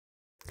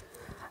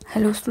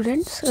Hello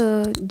students,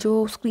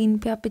 जो screen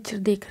पे आप पिक्चर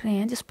देख रहे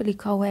हैं जिस पर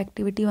लिखा हुआ है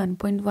एक्टिविटी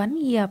 1.1,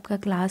 ये आपका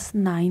क्लास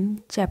 9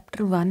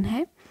 चैप्टर 1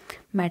 है,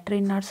 मैटर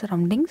इन आवर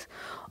सराउंडिंग्स।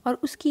 और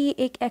उसकी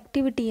एक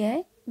एक्टिविटी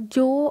है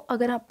जो,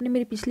 अगर आपने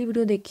मेरी पिछली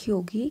वीडियो देखी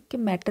होगी कि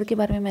मैटर के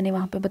बारे में मैंने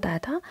वहाँ पे बताया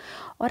था।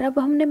 और अब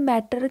हमने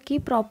मैटर की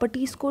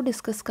प्रॉपर्टीज़ को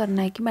डिस्कस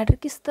करना है कि मैटर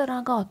किस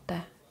तरह का होता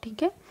है।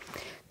 ठीक है,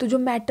 तो जो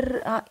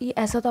मैटर, ये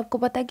ऐसा तो आपको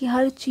पता है कि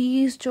हर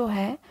चीज़ जो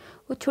है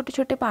वो छोटे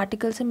छोटे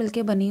पार्टिकल से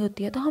मिलके बनी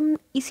होती है। तो हम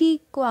इसी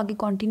को आगे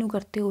कंटिन्यू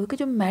करते हुए कि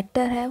जो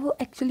मैटर है वो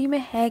एक्चुअली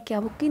में है क्या,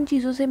 वो किन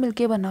चीज़ों से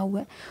मिलके बना हुआ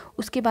है,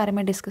 उसके बारे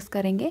में डिस्कस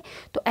करेंगे।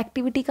 तो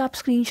एक्टिविटी का आप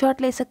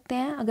स्क्रीनशॉट ले सकते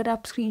हैं। अगर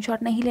आप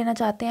स्क्रीनशॉट नहीं लेना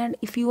चाहते हैं,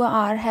 if you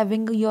are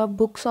having your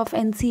books of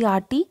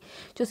NCERT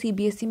जो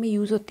CBSE में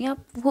यूज़ होती हैं,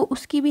 आप वो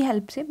उसकी भी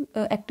हेल्प से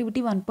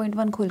एक्टिविटी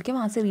 1.1 खोल के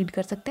वहाँ से रीड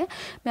कर सकते हैं।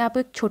 मैं आपको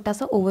एक छोटा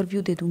सा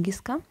ओवरव्यू दे दूँगी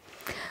इसका।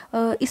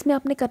 इसमें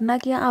आपने करना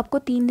क्या, आपको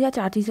 3 या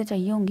 4 चीज़ें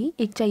चाहिए होंगी।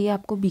 एक चाहिए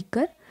आपको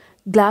बीकर,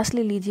 ग्लास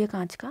ले लीजिए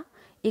कांच का,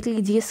 एक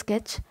लीजिए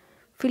स्केच,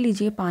 फिर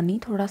लीजिए पानी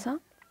थोड़ा सा,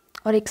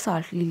 और एक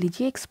साल्ट ले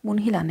लीजिए, एक स्पून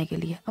हिलाने के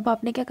लिए। अब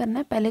आपने क्या करना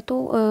है, पहले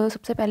तो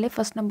सबसे पहले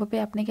फर्स्ट नंबर पे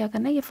आपने क्या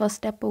करना है, ये फर्स्ट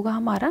स्टेप होगा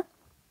हमारा।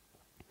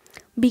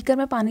 बीकर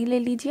में पानी ले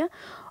लीजिए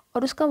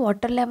और उसका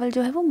वाटर लेवल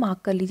जो है वो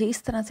मार्क कर लीजिए।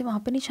 इस तरह से वहाँ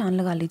पे निशान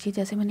लगा लीजिए,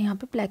 जैसे मैंने यहाँ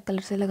पे ब्लैक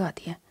कलर से लगा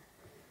दिया है।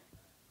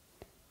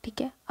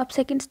 ठीक है, अब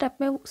सेकंड स्टेप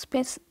में उस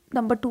पे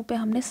नंबर 2 पे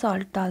हमने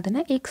सॉल्ट डाल देना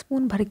है। 1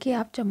 स्पून भर के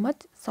आप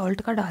चम्मच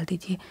सॉल्ट का डाल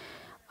दीजिए।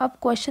 अब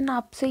क्वेश्चन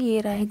आपसे ये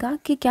रहेगा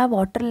कि क्या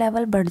वाटर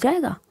लेवल बढ़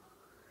जाएगा।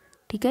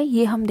 ठीक है,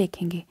 ये हम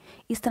देखेंगे।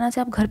 इस तरह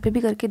से आप घर पे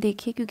भी करके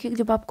देखिए, क्योंकि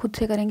जब आप खुद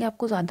से करेंगे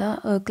आपको ज़्यादा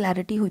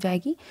क्लैरिटी हो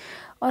जाएगी।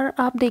 और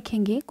आप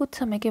देखेंगे कुछ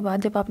समय के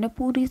बाद जब आपने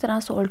पूरी तरह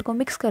सॉल्ट को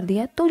मिक्स कर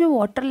दिया, तो जो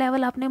वाटर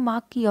लेवल आपने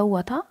मार्क किया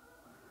हुआ था,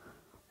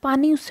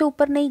 पानी उससे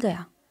ऊपर नहीं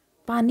गया।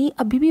 पानी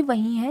अभी भी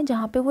वहीं है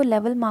जहाँ पे वो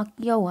लेवल मार्क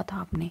किया हुआ था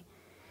आपने।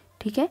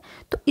 ठीक है,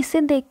 तो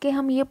इसे देख के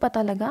हम ये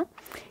पता लगा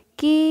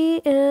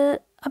कि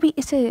अभी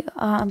इसे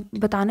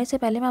बताने से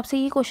पहले मैं आपसे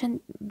ये क्वेश्चन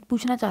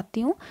पूछना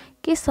चाहती हूँ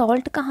कि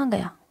सॉल्ट कहाँ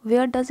गया,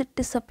 where does it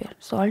disappear,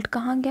 salt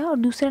कहाँ गया। और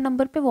दूसरे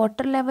नंबर पे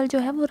वाटर लेवल जो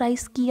है वो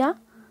राइज़ किया,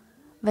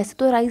 वैसे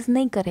तो राइज़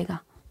नहीं करेगा।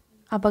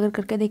 आप अगर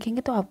करके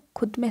देखेंगे तो आप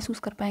खुद महसूस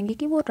कर पाएंगे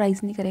कि वो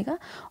राइज़ नहीं करेगा।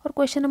 और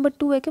क्वेश्चन नंबर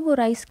 2 है कि वो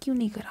राइज़ क्यों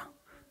नहीं करा।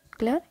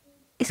 क्लियर,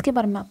 इसके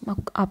बारे में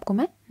आपको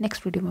मैं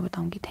नेक्स्ट वीडियो में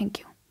बताऊँगी। Thank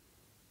you.